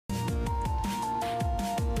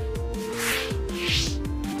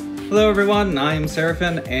Hello everyone, I'm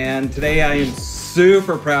Seraphin, and today I am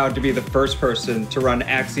super proud to be the first person to run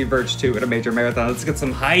Axiom Verge 2 at a major marathon. Let's get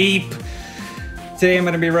some hype! Today I'm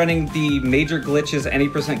going to be running the Major Glitches any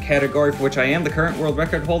 % category, for which I am the current world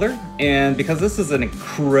record holder. And because this is an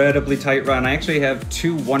incredibly tight run, I actually have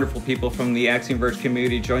two wonderful people from the Axiom Verge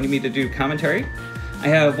community joining me to do commentary. I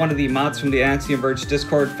have one of the mods from the Axiom Verge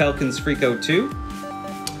Discord,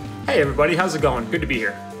 Falconsfreak02. Hey everybody, how's it going? Good to be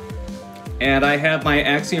here. And I have my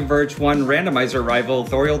Axiom Verge 1 randomizer rival,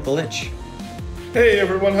 ThorialTheLich. Hey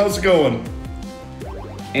everyone, how's it going?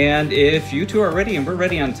 And if you two are ready and we're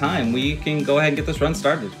ready on time, we can go ahead and get this run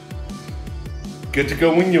started. Good to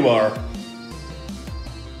go when you are.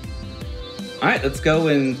 Alright, let's go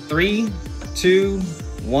in 3, 2,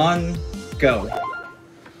 1, go.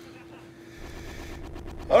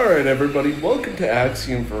 Alright everybody, welcome to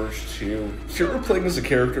Axiom Verge 2. Here we're playing as a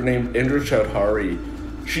character named Indra Chowdhury.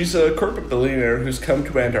 She's a corporate billionaire who's come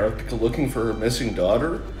to Antarctica looking for her missing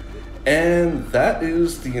daughter, and that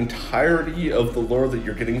is the entirety of the lore that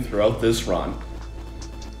you're getting throughout this run.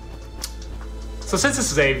 So since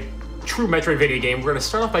this is a true Metroidvania game, we're going to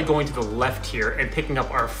start off by going to the left here and picking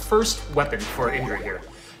up our first weapon for Indra here.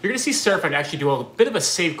 You're going to see Seraphin actually do a bit of a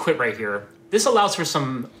save quit right here. This allows for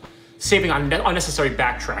some saving on unnecessary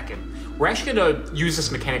backtracking. We're actually going to use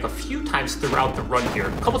this mechanic a few times throughout the run here.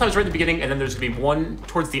 A couple times right in the beginning, and then there's going to be one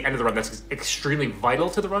towards the end of the run that's extremely vital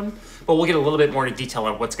to the run. But we'll get a little bit more into detail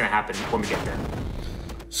on what's going to happen when we get there.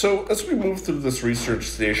 So as we move through this research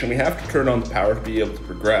station, we have to turn on the power to be able to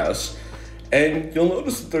progress. And you'll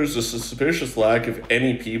notice that there's a suspicious lack of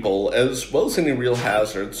any people, as well as any real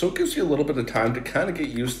hazards, so it gives you a little bit of time to kind of get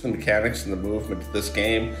used to the mechanics and the movement of this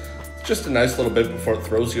game. Just a nice little bit before it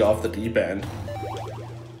throws you off the deep end.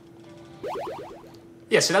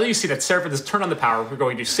 Yeah, so now that you see that Seraphin has turned on the power, we're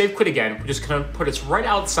going to save quit again. We're just going to put us right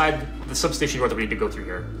outside the substation door that we need to go through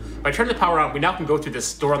here. By turning the power on, we now can go through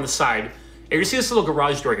this door on the side. And you can see this little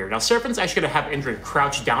garage door here. Now Seraphin's actually going to have Indra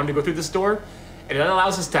crouch down to go through this door, and that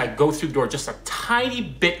allows us to go through the door just a tiny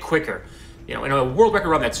bit quicker. You know, in a world record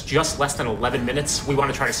run that's just less than 11 minutes, we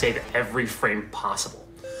want to try to save every frame possible.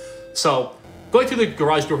 So, going through the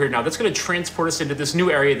garage door here now, that's going to transport us into this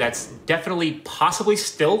new area that's definitely, possibly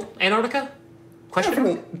still Antarctica?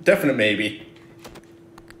 Definite maybe.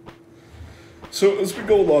 So as we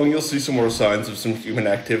go along, you'll see some more signs of some human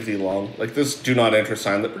activity along, like this do not enter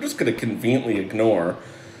sign that we're just going to conveniently ignore.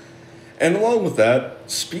 And along with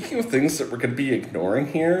that, speaking of things that we're going to be ignoring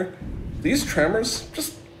here, these tremors,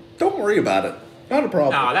 just don't worry about it. Not a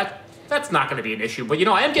problem. No, that's not going to be an issue. But you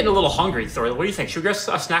know, I am getting a little hungry, Thorial. What do you think? Should we get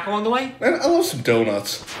a snack along the way? And I love some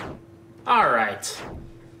donuts. All right.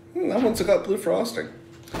 That one's got blue frosting.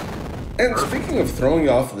 And speaking of throwing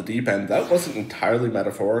you off the deep end, that wasn't entirely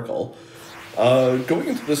metaphorical. Going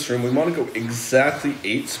into this room, we want to go exactly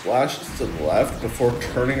 8 splashes to the left before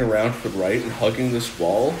turning around to the right and hugging this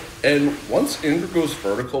wall. And once Indra goes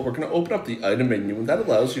vertical, we're going to open up the item menu, and that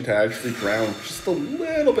allows you to actually drown just a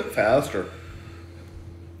little bit faster.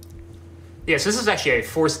 Yes, this is actually a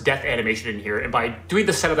forced death animation in here, and by doing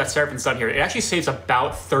the setup that Seraphin's done here, it actually saves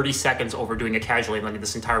about 30 seconds over doing it casually and letting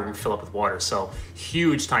this entire room fill up with water, so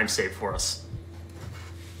huge time save for us.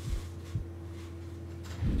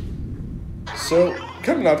 So,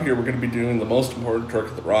 coming up here, we're going to be doing the most important trick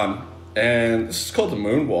of the run, and this is called the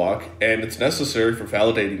moonwalk, and it's necessary for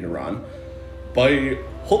validating your run. By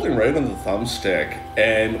holding right on the thumbstick,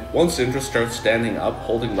 and once Indra starts standing up,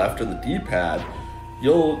 holding left on the D-pad,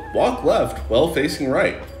 you'll walk left while facing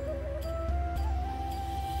right.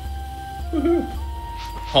 Woohoo!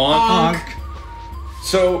 Honk! Honk!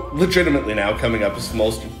 So, legitimately now, coming up is the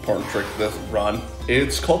most important trick of this run.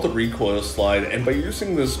 It's called the recoil slide, and by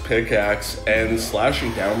using this pickaxe and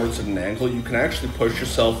slashing downwards at an angle, you can actually push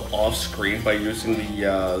yourself off screen by using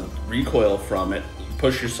the recoil from it.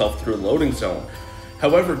 Push yourself through a loading zone.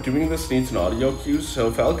 However, doing this needs an audio cue, so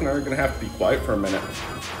Falcon and I are going to have to be quiet for a minute.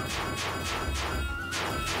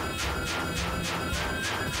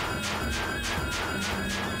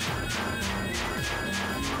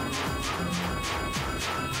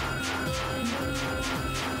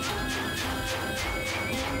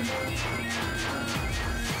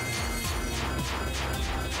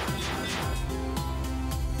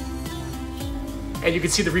 And you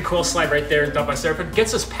can see the recoil slide right there done by Seraphin.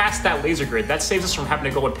 Gets us past that laser grid. That saves us from having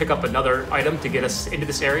to go and pick up another item to get us into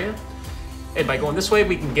this area. And by going this way,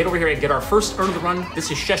 we can get over here and get our first urn of the run.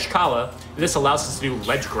 This is Sheshkala, and this allows us to do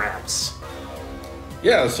ledge grabs.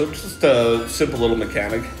 Yeah, so just a simple little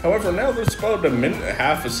mechanic. However, now there's about a minute and a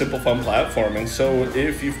half of simple fun platforming, so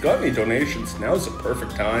if you've got any donations, now's the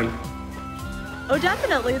perfect time. Oh,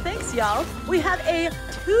 definitely. Thanks, y'all. We have a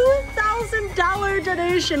 $2,000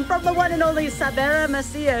 donation from the one and only Sabera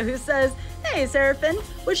Macia, who says, "Hey, Seraphin,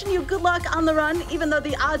 wishing you good luck on the run, even though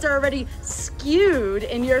the odds are already skewed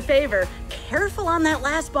in your favor. Careful on that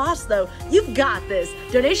last boss, though. You've got this.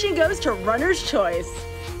 Donation goes to Runner's Choice."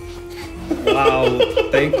 Wow,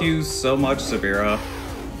 thank you so much, Sabira.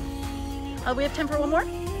 We have time for one more?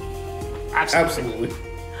 Absolutely.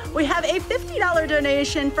 We have a $50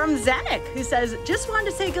 donation from Zanuck, who says, "Just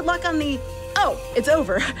wanted to say good luck on the..." Oh, it's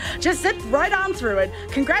over. Just zip right on through it.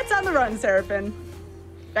 Congrats on the run, Seraphin.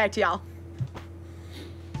 Back to y'all.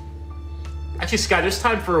 Actually, Sky, there's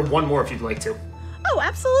time for one more if you'd like to. Oh,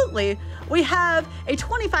 absolutely. We have a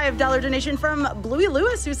 $25 donation from Bluey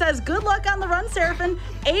Lewis, who says, "Good luck on the run, Seraphin.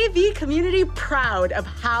 AV community proud of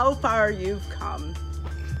how far you've come."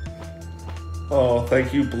 Oh,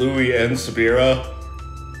 thank you, Bluey and Sabira.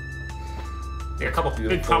 Yeah, a couple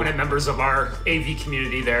big prominent members of our AV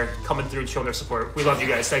community there coming through and showing their support. We love you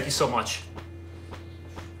guys. Thank you so much.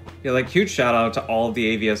 Yeah, like huge shout out to all of the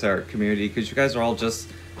AVSR community because you guys are all just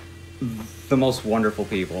the most wonderful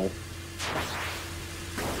people.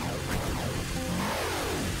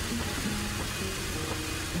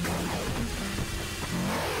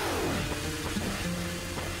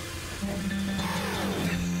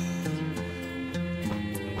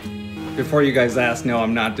 Before you guys ask, no,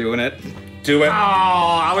 I'm not doing it. Do it. Oh,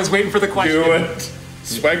 I was waiting for the question. Do it.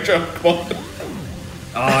 Swag jump, come on. Oh,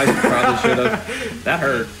 I probably should have. That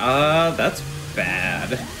hurt. That's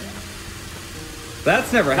bad.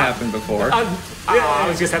 That's never happened before. I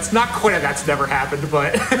was just, that's not quite that's never happened,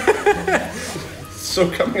 but... So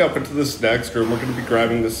coming up into this next room, we're going to be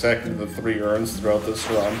grabbing the second of the 3 urns throughout this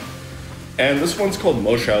run. And this one's called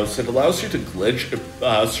Mush House. It allows you to glitch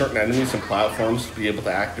certain enemies and platforms to be able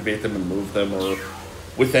to activate them and move them, or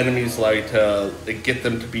with enemies like get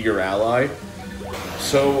them to be your ally.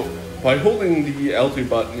 So by holding the L2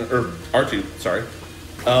 button, or R2, sorry,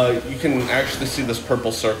 you can actually see this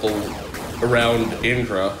purple circle around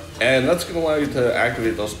Indra, and that's going to allow you to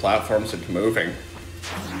activate those platforms into moving.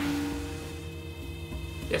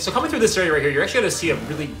 Yeah, so coming through this area right here, you're actually going to see a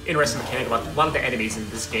really interesting mechanic about a lot of the enemies in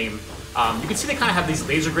this game. You can see they kind of have these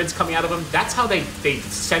laser grids coming out of them. That's how they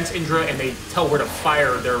sense Indra and they tell where to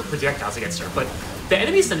fire their projectiles against her. But the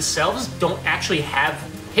enemies themselves don't actually have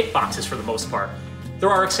hitboxes for the most part. There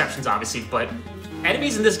are exceptions, obviously, but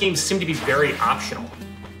enemies in this game seem to be very optional.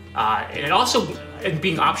 And it also,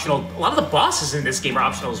 being optional, a lot of the bosses in this game are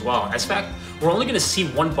optional as well. As a fact, we're only going to see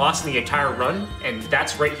one boss in the entire run, and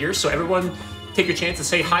that's right here. So everyone, take your chance and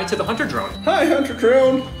say hi to the Hunter Drone. Hi, Hunter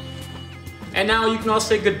Drone. And now you can all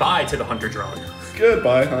say goodbye to the Hunter Drone.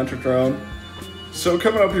 Goodbye, Hunter Drone. So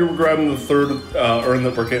coming up here, we're grabbing the third urn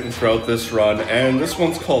that we're getting throughout this run, and this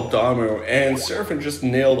one's called Damu, and Seraphin just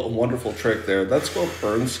nailed a wonderful trick there. That's called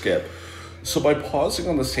Urn Skip. So by pausing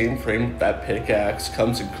on the same frame that pickaxe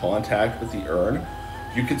comes in contact with the urn,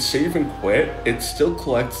 you can save and quit. It still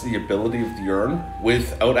collects the ability of the urn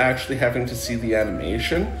without actually having to see the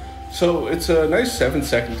animation. So it's a nice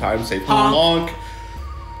 7-second time save. Honk.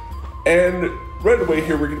 And right away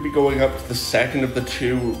here, we're going to be going up to the second of the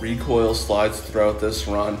 2 recoil slides throughout this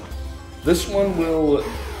run. This one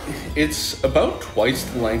it's about twice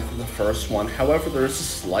the length of the first one. However, there's a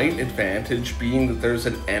slight advantage being that there's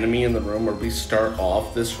an enemy in the room where we start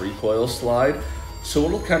off this recoil slide. So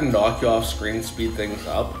it'll kind of knock you off screen, speed things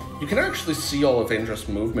up. You can actually see all of Indra's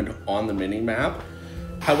movement on the mini-map.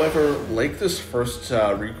 However, like this first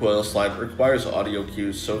recoil slide, it requires audio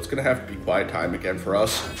cues, so it's going to have to be quiet time again for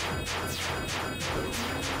us.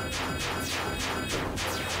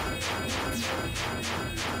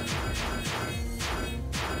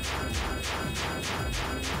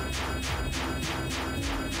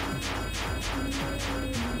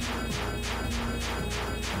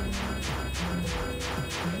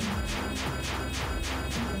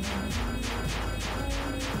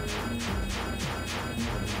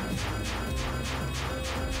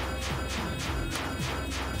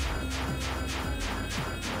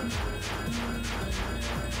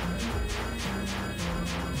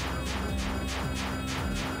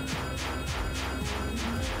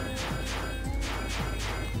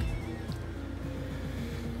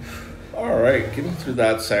 Alright, getting through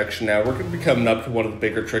that section now, we're going to be coming up to one of the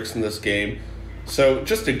bigger tricks in this game. So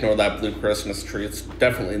just ignore that blue Christmas tree, it's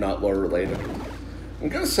definitely not lore related. I'm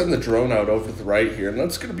going to send the drone out over to the right here, and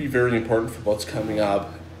that's going to be very important for what's coming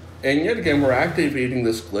up. And yet again, we're activating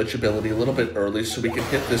this glitch ability a little bit early so we can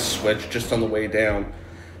hit this switch just on the way down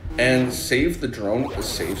and save the drone at the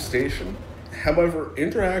save station. However,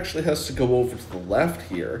 Indra actually has to go over to the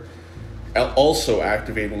left here, also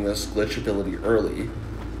activating this glitch ability early.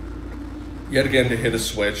 yet again to hit a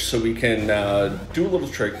switch so we can do a little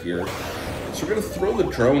trick here. So we're going to throw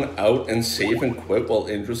the drone out and save and quit while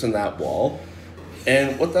Indra's in that wall.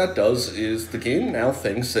 And what that does is the game now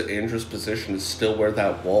thinks that Indra's position is still where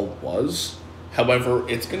that wall was. However,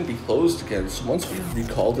 it's going to be closed again. So once we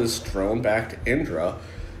recall this drone back to Indra,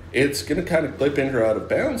 it's going to kind of clip Indra out of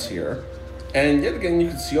bounds here. And yet again, you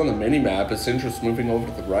can see on the mini-map, as Indra's moving over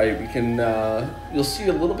to the right, we can, you'll see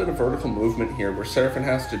a little bit of vertical movement here where Seraphin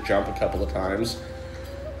has to jump a couple of times.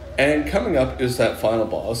 And coming up is that final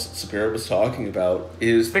boss that Spirit was talking about,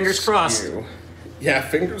 is fingers crossed. Yeah,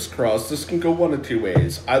 fingers crossed. This can go one of two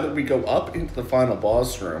ways. Either we go up into the final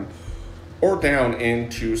boss room, or down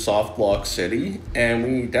into Soft Block City, and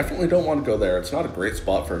we definitely don't want to go there. It's not a great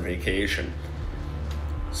spot for a vacation.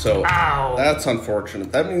 So, that's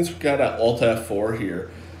unfortunate. That means we got to Alt F4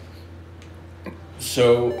 here.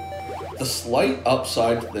 So, the slight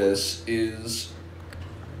upside to this is,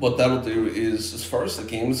 what that'll do is, as far as the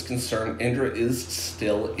game is concerned, Indra is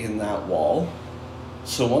still in that wall.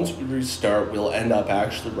 So once we restart, we'll end up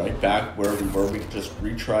actually right back where we were. We can just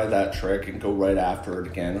retry that trick and go right after it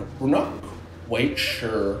again. We're not quite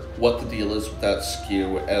sure what the deal is with that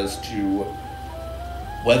skew as to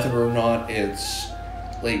whether or not it's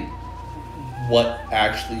like what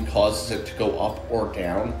actually causes it to go up or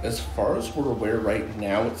down. As far as we're aware right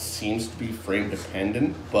now, it seems to be frame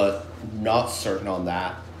dependent, but not certain on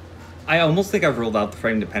that. I almost think I've ruled out the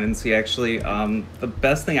frame dependency, actually. The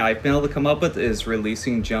best thing I've been able to come up with is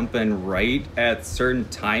releasing jump and right at certain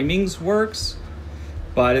timings works,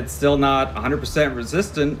 but it's still not 100%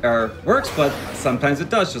 resistant, or works, but sometimes it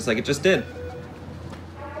does, just like it just did.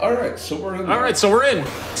 Alright, so we're in. Alright, so we're in.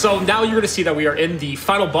 So now you're going to see that we are in the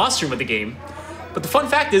final boss room of the game. But the fun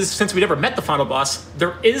fact is, since we never met the final boss,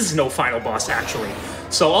 there is no final boss, actually.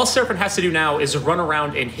 So all Seraphin has to do now is run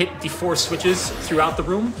around and hit the 4 switches throughout the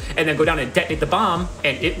room, and then go down and detonate the bomb,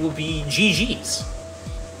 and it will be GG's.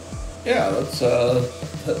 Yeah, that's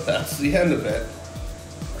the end of it.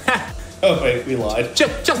 Oh wait, we lied.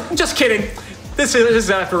 Just kidding. This is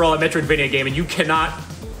after all a Metroidvania game, and you cannot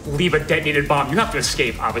leave a detonated bomb. You have to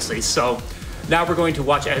escape, obviously. So now we're going to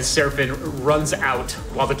watch as Seraphin runs out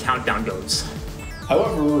while the countdown goes.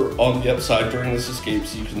 However, on the upside, during this escape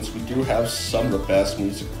sequence, we do have some of the best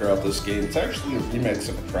music throughout this game. It's actually a remix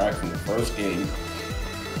of a track from the first game,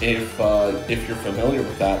 if you're familiar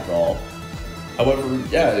with that at all. However,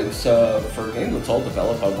 yeah, it's for a game that's all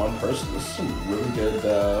developed by one person. This is some really good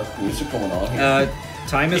music going on here.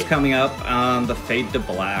 Time is coming up on the Fade to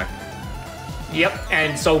Black. Yep,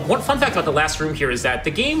 and so one fun fact about the last room here is that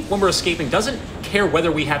the game, when we're escaping, doesn't care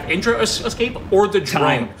whether we have Indra escape or the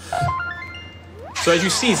drone. So as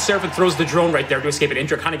you see, Seraphin throws the drone right there to escape, and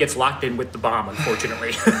Indra kind of gets locked in with the bomb,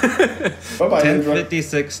 unfortunately. Bye-bye, Indra.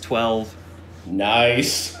 10:56:12.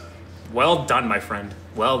 Nice. Well done, my friend.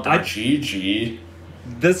 Well done. GG.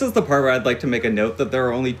 This is the part where I'd like to make a note that there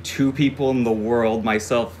are only 2 people in the world,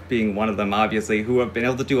 myself being one of them, obviously, who have been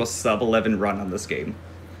able to do a sub-11 run on this game.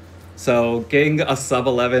 So getting a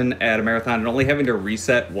sub-11 at a marathon and only having to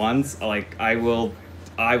reset once, like, I will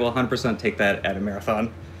 100% take that at a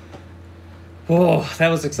marathon. Oh, that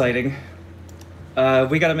was exciting.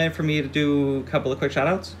 We got a minute for me to do a couple of quick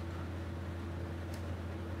shout-outs?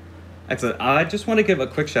 Excellent. I just want to give a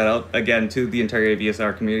quick shout-out, again, to the entire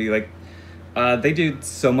AVSR community. Like, they do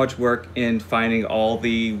so much work in finding all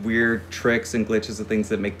the weird tricks and glitches and things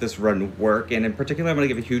that make this run work. And in particular, I'm going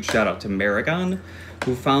to give a huge shout-out to Maragon,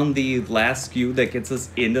 who found the last skew that gets us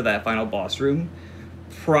into that final boss room.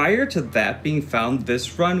 Prior to that being found,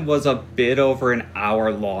 this run was a bit over an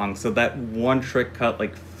hour long, so that one trick cut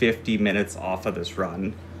like 50 minutes off of this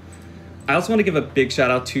run. I also want to give a big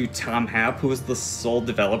shout out to Tom Happ, who is the sole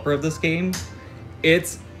developer of this game.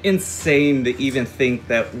 It's insane to even think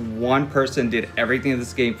that one person did everything in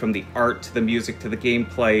this game, from the art to the music to the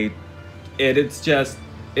gameplay.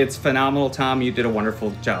 It's phenomenal, Tom. You did a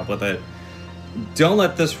wonderful job with it. Don't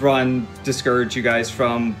let this run discourage you guys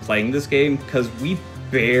from playing this game, because we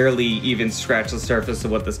barely even scratch the surface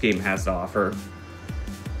of what this game has to offer.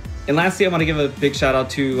 And lastly, I want to give a big shout out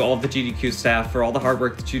to all of the GDQ staff for all the hard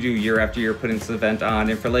work that you do year after year putting this event on,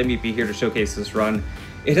 and for letting me be here to showcase this run.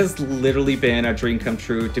 It has literally been a dream come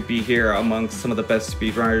true to be here amongst some of the best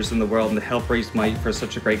speedrunners in the world and to help raise money for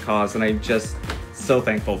such a great cause, and I'm just so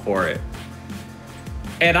thankful for it.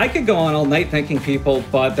 And I could go on all night thanking people,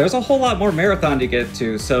 but there's a whole lot more marathon to get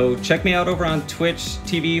to, so check me out over on Twitch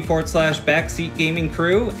TV/Backseat Gaming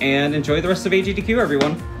Crew, and enjoy the rest of AGDQ,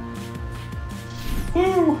 everyone.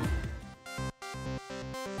 Woo!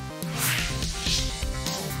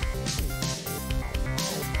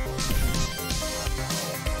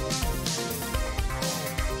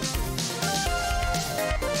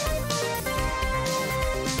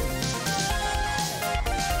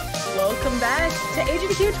 welcome back to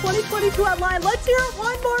AGDQ 2022 Online. Let's hear it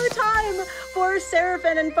one more time for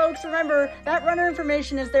Seraphin. And folks, remember, that runner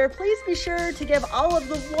information is there. Please be sure to give all of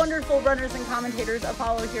the wonderful runners and commentators a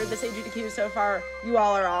follow here this AGDQ so far. You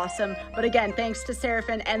all are awesome. But again, thanks to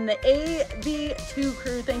Seraphin and the AV2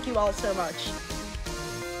 crew. Thank you all so much.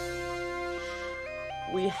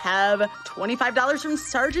 We have $25 from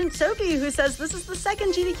Sergeant Sophie, who says, this is the second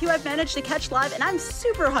GDQ I've managed to catch live, and I'm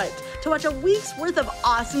super hyped to watch a week's worth of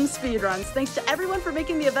awesome speedruns. Thanks to everyone for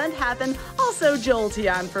making the event happen. Also, Joel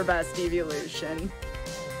Tion for Best Evolution.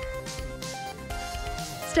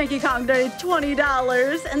 Stanky Kong donated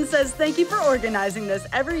 $20 and says, thank you for organizing this.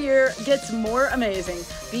 Every year gets more amazing.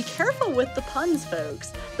 Be careful with the puns,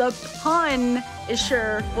 folks. The pun is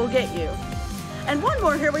sure will get you. And one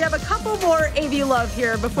more here. We have a couple more AV love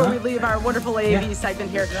here before we leave our wonderful AV segment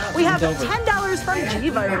here. We have $10 from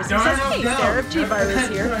G-Virus. He says, hey, Seraph, G-Virus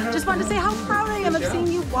here. Just wanted to say how proud I am of seeing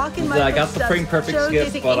you walk in my footsteps. I got the Frame Perfect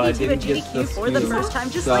skip, but I didn't get the for the first time,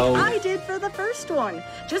 just like I did for the first one.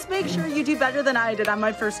 Just make sure you do better than I did on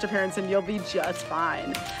my first appearance, and you'll be just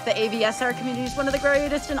fine. The AVSR community is one of the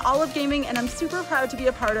greatest in all of gaming, and I'm super proud to be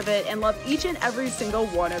a part of it and love each and every single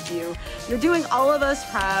one of you. You're doing all of us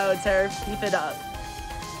proud, Seraph. Keep it up.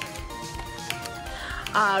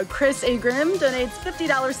 Chris A. Grimm donates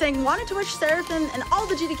 $50 saying, wanted to wish Seraphin and all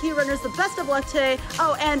the GDQ runners the best of luck today.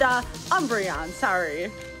 Oh, and Umbreon,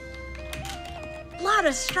 sorry. A lot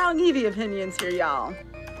of strong EV opinions here, y'all.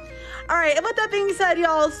 All right, and with that being said,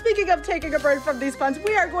 y'all, speaking of taking a break from these puns,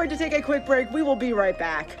 we are going to take a quick break. We will be right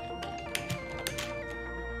back.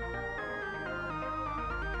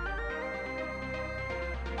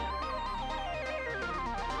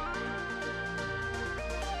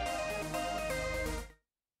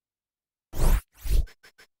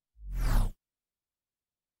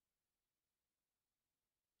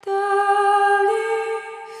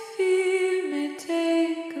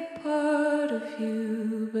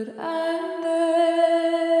 But I'm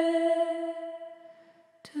there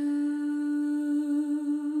too.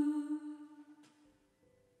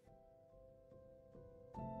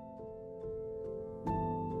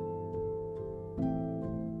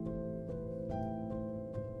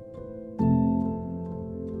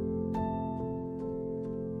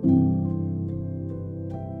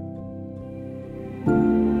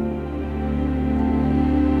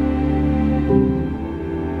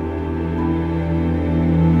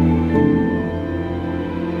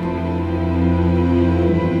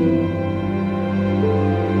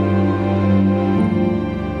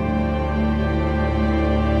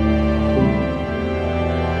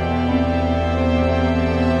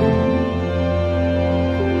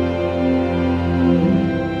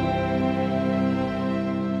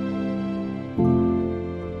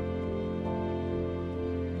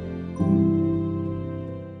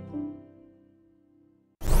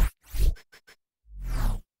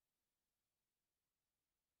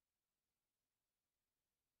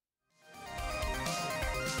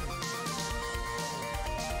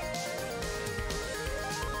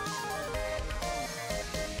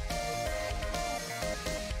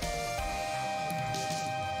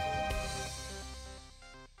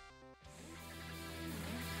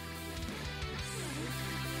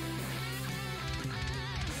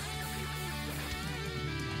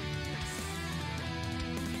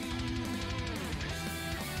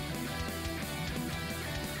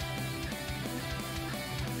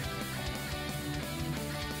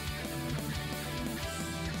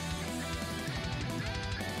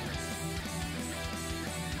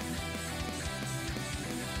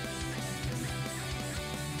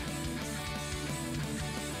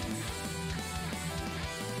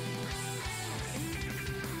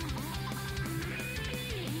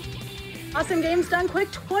 Awesome Games Done Quick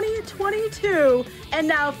 2022. And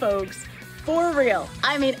now, folks, for real,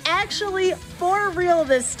 I mean actually for real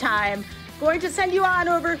this time, going to send you on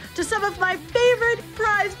over to some of my favorite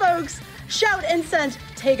prize folks. Shout and Sent,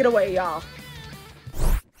 take it away, y'all.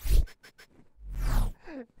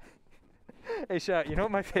 Hey, Shout, you know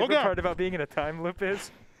what my favorite part about being in a time loop is?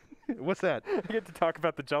 What's that? I get to talk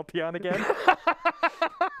about the Jolteon again.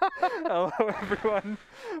 Hello, everyone.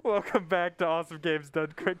 Welcome back to Awesome Games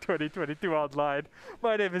Done Quick 2022 Online.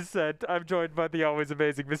 My name is Sent. I'm joined by the always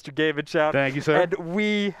amazing Mr. Game and Shout. Thank you, sir. And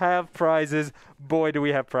we have prizes. Boy, do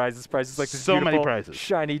we have prizes. Prizes like this so many beautiful, prizes.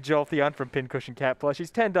 shiny Jolteon from Pincushion Cat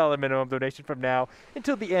Plushies. $10 minimum donation from now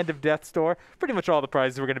until the end of Death Store. Pretty much all the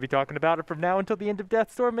prizes we're going to be talking about are from now until the end of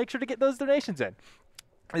Death Store. Make sure to get those donations in.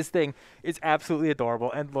 This thing is absolutely adorable.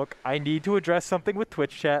 And look, I need to address something with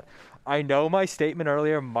Twitch chat. I know my statement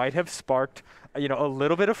earlier might have sparked, a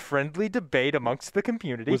little bit of friendly debate amongst the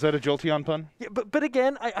community. Was that a Jolteon pun? Yeah, but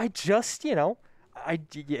again, I just, it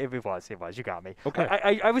was. You got me.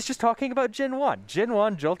 Okay. I was just talking about Gen 1. Gen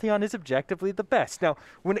 1, Jolteon is objectively the best. Now,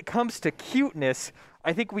 when it comes to cuteness,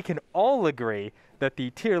 I think we can all agree that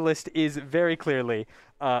the tier list is very clearly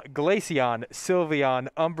Glaceon, Sylveon,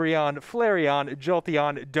 Umbreon, Flareon,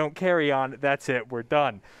 Jolteon, don't carry on. That's it. We're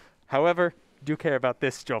done. However, do care about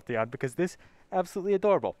this Jolteon because this absolutely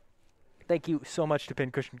adorable. Thank you so much to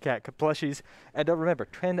Pincushion Cat plushies. And don't remember,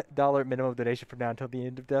 $10 minimum donation from now until the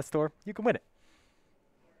end of Death Store. You can win it.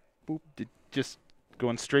 Boop. Just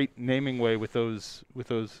going straight naming way with those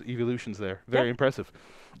evolutions there. Very impressive.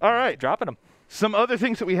 All right. Dropping them. Some other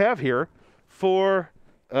things that we have here for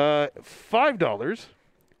 $5,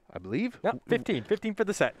 I believe. No, 15. 15 for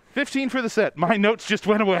the set. 15 for the set. My notes just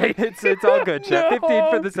went away. It's all good, Chef. No. 15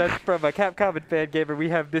 for the set from a Capcom and Fan Gamer. We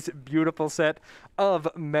have this beautiful set of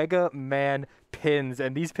Mega Man pins,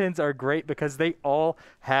 and these pins are great because they all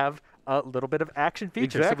have a little bit of action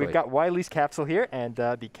features. Exactly. So we've got Wily's capsule here, and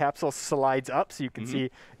the capsule slides up so you can see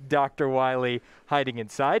Dr. Wily hiding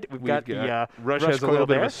inside. We've got the Rush has a little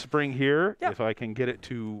bit of a spring here. If I can get it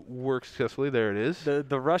to work successfully, there it is.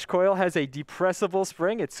 The Rush coil has a depressible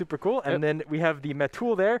spring. It's super cool. And then we have the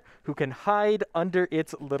Matul there who can hide under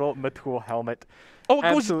its little Matul helmet. Oh, it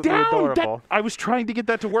Absolutely goes down. Adorable. I was trying to get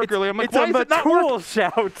that to work earlier. I'm like, It's why a is it not Matul working?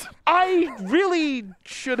 shout. I really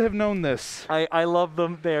should have known this. I love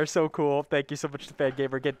them. They are so cool. Thank you so much to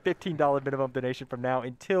FanGamer. Get $15 minimum donation from now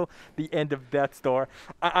until the end of Death Store.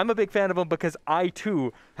 I'm a big fan of them because I,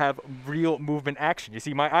 too, have real movement action. You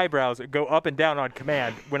see, my eyebrows go up and down on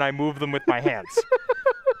command when I move them with my hands.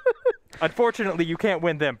 Unfortunately, you can't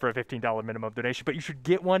win them for a $15 minimum donation, but you should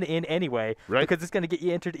get one in anyway because it's going to get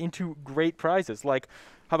you entered into great prizes. Like,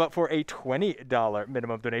 how about for a $20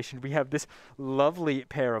 minimum donation, we have this lovely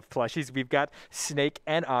pair of plushies. We've got Snake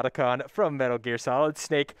and Otacon from Metal Gear Solid.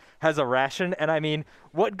 Snake has a ration, and I mean,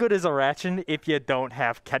 what good is a ration if you don't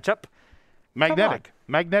have ketchup? Magnetic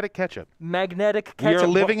ketchup. Magnetic ketchup. We are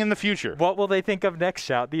living in the future. What will they think of next,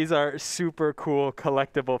 Shout? These are super cool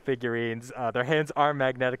collectible figurines. Their hands are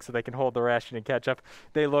magnetic so they can hold the ration and ketchup.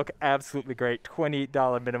 They look absolutely great.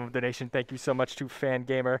 $20 minimum donation. Thank you so much to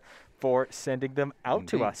FanGamer for sending them out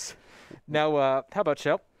to us. Now, how about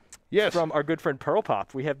Shout? Yes. From our good friend Pearl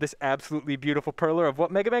Pop, we have this absolutely beautiful perler of what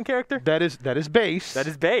Mega Man character? That is Bass. That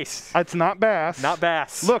is Bass. It's not Bass. Not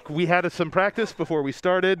Bass. Look, we had some practice before we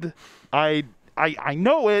started. I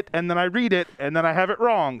know it, and then I read it, and then I have it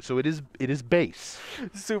wrong. So it is Bass.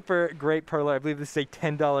 Super great perler. I believe this is a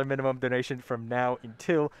 $10 minimum donation from now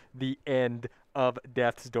until the end of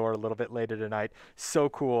Death's Door a little bit later tonight. So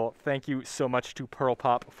cool. Thank you so much to Pearl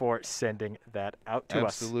Pop for sending that out to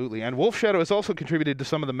us. Absolutely. And Wolf Shadow has also contributed to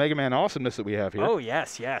some of the Mega Man awesomeness that we have here. Oh,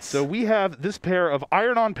 yes, yes. So we have this pair of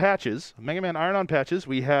iron-on patches, Mega Man iron-on patches.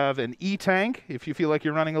 We have an E-Tank, if you feel like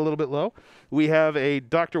you're running a little bit low. We have a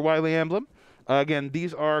Dr. Wily emblem. Again,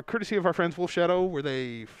 these are courtesy of our friends Wolf Shadow. Were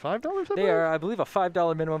they $5? They are, I believe, a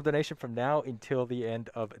 $5 minimum donation from now until the end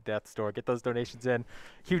of Death's Door. Get those donations in.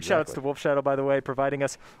 Huge shout-outs to Wolf Shadow, by the way, providing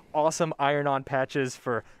us awesome iron-on patches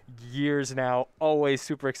for years now. Always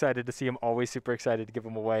super excited to see them. Always super excited to give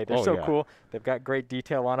them away. They're so cool. They've got great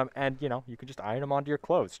detail on them, and you can just iron them onto your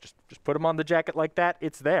clothes. Just put them on the jacket like that.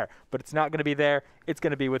 It's there, but it's not going to be there. It's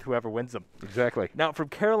going to be with whoever wins them. Exactly. Now, from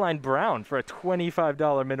Caroline Brown for a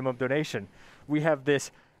 $25 minimum donation, we have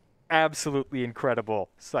this absolutely incredible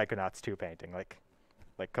Psychonauts 2 painting. Like,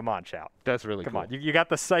 come on, Shout. That's really cool. cool. Come on. You got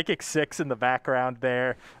the Psychic 6 in the background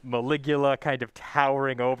there, Maligula kind of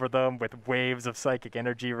towering over them with waves of psychic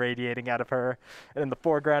energy radiating out of her. And in the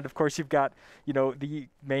foreground, of course, you've got, the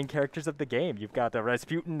main characters of the game. You've got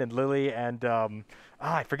Rasputin and Lily and,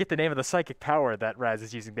 I forget the name of the psychic power that Raz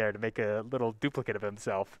is using there to make a little duplicate of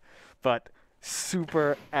himself. But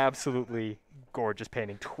super, absolutely gorgeous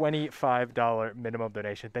painting. $25 minimum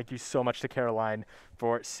donation. Thank you so much to Caroline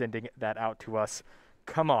for sending that out to us.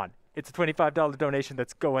 Come on. It's a $25 donation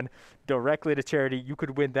that's going directly to charity. You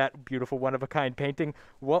could win that beautiful one-of-a-kind painting.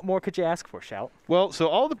 What more could you ask for, Shout? Well, so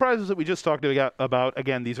all the prizes that we just talked about,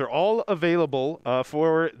 again, these are all available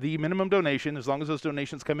for the minimum donation, as long as those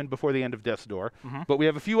donations come in before the end of Death's Door. But we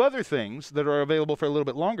have a few other things that are available for a little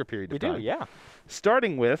bit longer period of time. We do, yeah.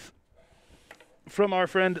 Starting with, from our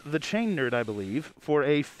friend The Chain Nerd, I believe, for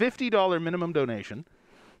a $50 minimum donation,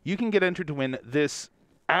 you can get entered to win this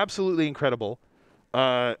absolutely incredible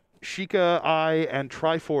Sheikah Eye and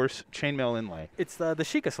Triforce chainmail inlay. It's the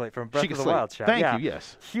Sheikah Slate from Breath Sheikah of the Slate. Wild. Shout. Thank you,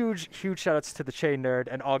 yes. Huge shout-outs to The Chain Nerd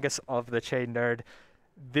and August of The Chain Nerd.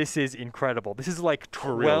 This is incredible. This is like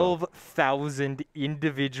real, 12,000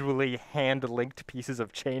 individually hand-linked pieces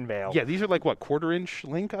of chainmail. Yeah, these are like, what, quarter-inch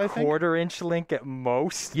link, I think? Quarter-inch link at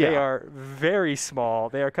most. Yeah. They are very small.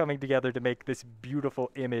 They are coming together to make this beautiful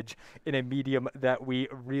image in a medium that we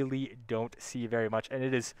really don't see very much, and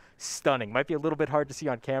it is stunning. Might be a little bit hard to see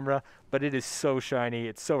on camera, but it is so shiny.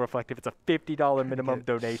 It's so reflective. It's a $50 minimum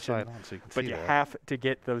donation, but you have to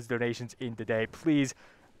get those donations in today. Please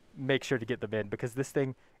make sure to get them in because this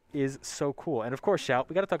thing is so cool. And of course, Shout,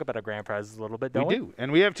 we got to talk about our grand prizes a little bit, don't we? We do,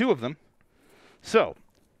 and we have 2 of them. So,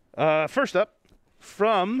 first up,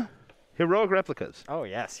 from Heroic Replicas. Oh,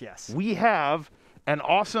 yes, yes. We have an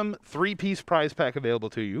awesome 3-piece prize pack available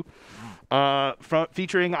to you,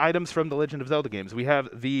 featuring items from the Legend of Zelda games. We have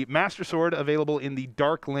the Master Sword available in the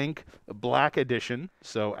Dark Link Black Edition,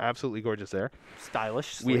 so absolutely gorgeous there.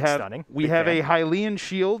 Stylish, stunning. We have a Hylian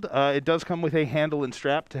shield. It does come with a handle and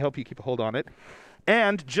strap to help you keep a hold on it.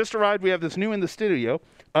 And just arrived, we have this new in the studio.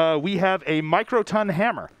 We have a Microton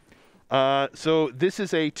hammer. So this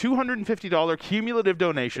is a $250 cumulative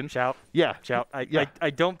donation. Shout. Yeah. Shout. I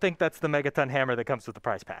don't think that's the Megaton hammer that comes with the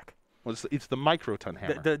prize pack. Well, it's the Microton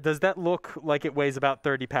hammer. Does that look like it weighs about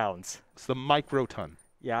 30 pounds? It's the Microton.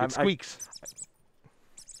 Yeah, it squeaks.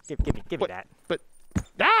 Give me that. But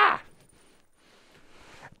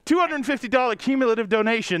 $250 cumulative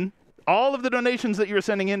donation. All of the donations that you're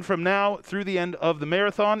sending in from now through the end of the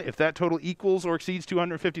marathon, if that total equals or exceeds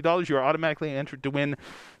 $250, you are automatically entered to win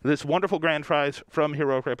this wonderful grand prize from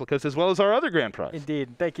Heroic Replicas, as well as our other grand prize.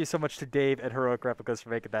 Indeed. Thank you so much to Dave at Heroic Replicas for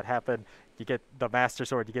making that happen. You get the Master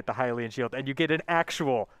Sword, you get the Hylian Shield, and you get an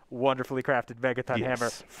actual wonderfully crafted Megaton hammer,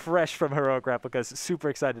 fresh from Heroic Replicas. Super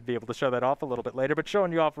excited to be able to show that off a little bit later, but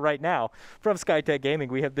showing you off right now from Skytech Gaming,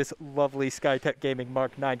 we have this lovely Skytech Gaming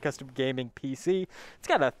Mark 9 custom gaming PC. It's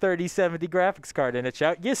got a 3070 graphics card in it,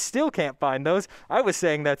 Shout. You still can't find those. I was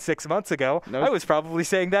saying that 6 months ago. No. I was probably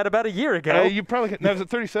saying that about a year ago. You probably can. Now, is it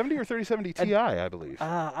 3070 or 3070 Ti, I believe?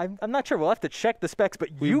 I'm not sure. We'll have to check the specs,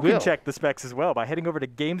 but you can check the specs as well by heading over to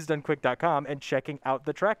gamesdonequick.com and checking out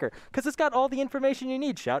the tracker, because it's got all the information you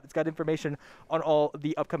need, Shout. It's got information on all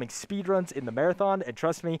the upcoming speedruns in the marathon, and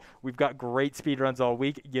trust me, we've got great speedruns all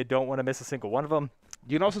week. You don't want to miss a single one of them.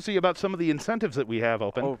 You can also see about some of the incentives that we have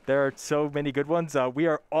open. Oh, there are so many good ones. We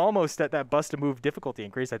are almost at that bust-a-move difficulty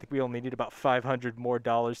increase. I think we only need about $500 more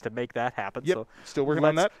to make that happen. Yep, so still working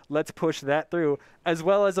on that. Let's push that through, as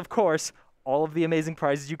well as, of course, all of the amazing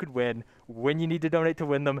prizes you could win, when you need to donate to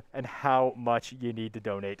win them, and how much you need to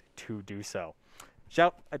donate to do so.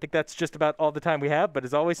 Shout, I think that's just about all the time we have, but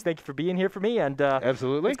as always, thank you for being here for me, and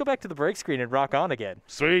absolutely. Let's go back to the break screen and rock on again.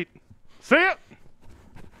 Sweet. See ya!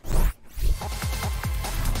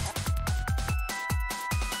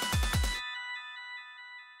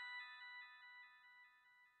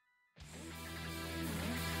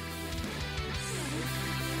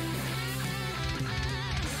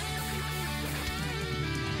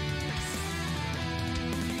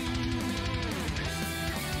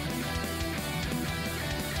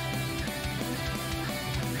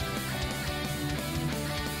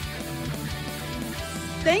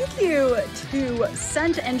 Thank you to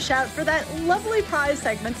Scent and Shout for that lovely prize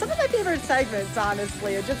segment. Some of my favorite segments,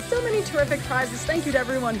 honestly. Just so many terrific prizes. Thank you to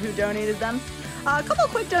everyone who donated them. A couple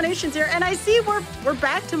quick donations here, and I see we're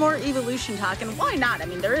back to more evolution talk, and why not? I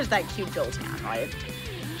mean, there is that cute Jolteon, right?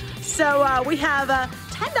 So we have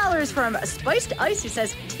 $10 from Spiced Ice. He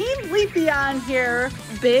says, Team Leafeon here,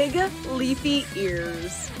 big leafy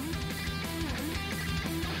ears.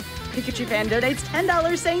 Pikachu fan donates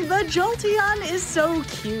 $10 saying the Jolteon is so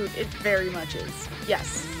cute. It very much is.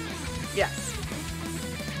 Yes. Yes.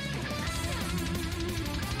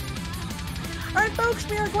 All right, folks,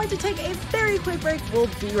 we are going to take a very quick break. We'll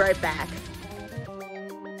be right back.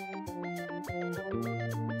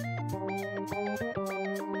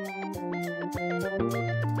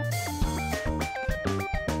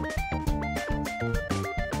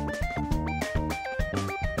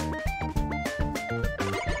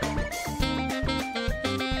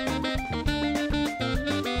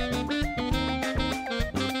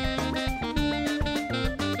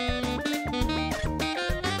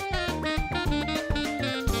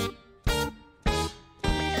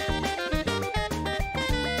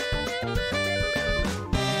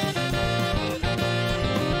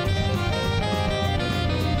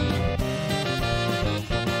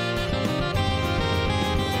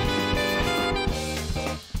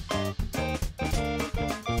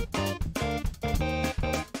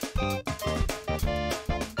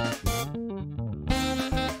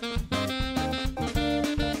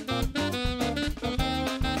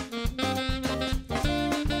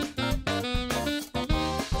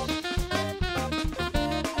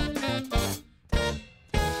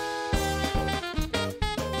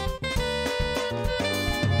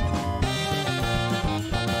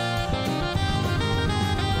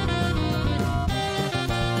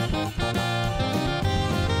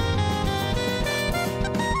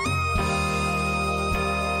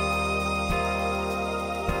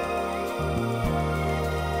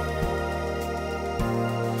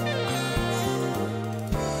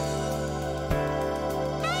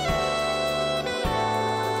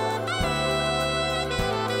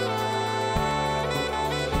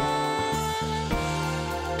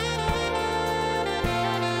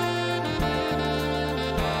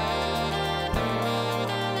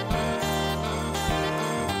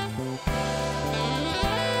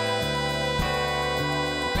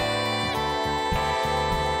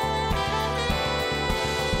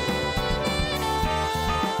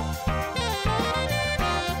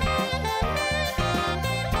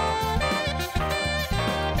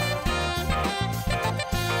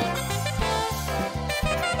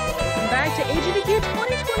 Back to AGDQ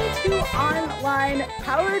 2022 online,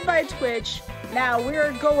 powered by Twitch. Now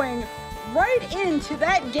we're going right into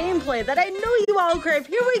that gameplay that I know you all crave.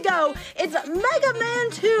 Here we go. It's Mega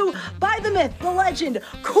Man 2 by the myth, the legend,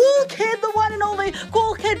 Cool Kid, the one and only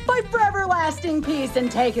Cool Kid. Fight for everlasting peace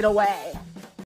and take it away.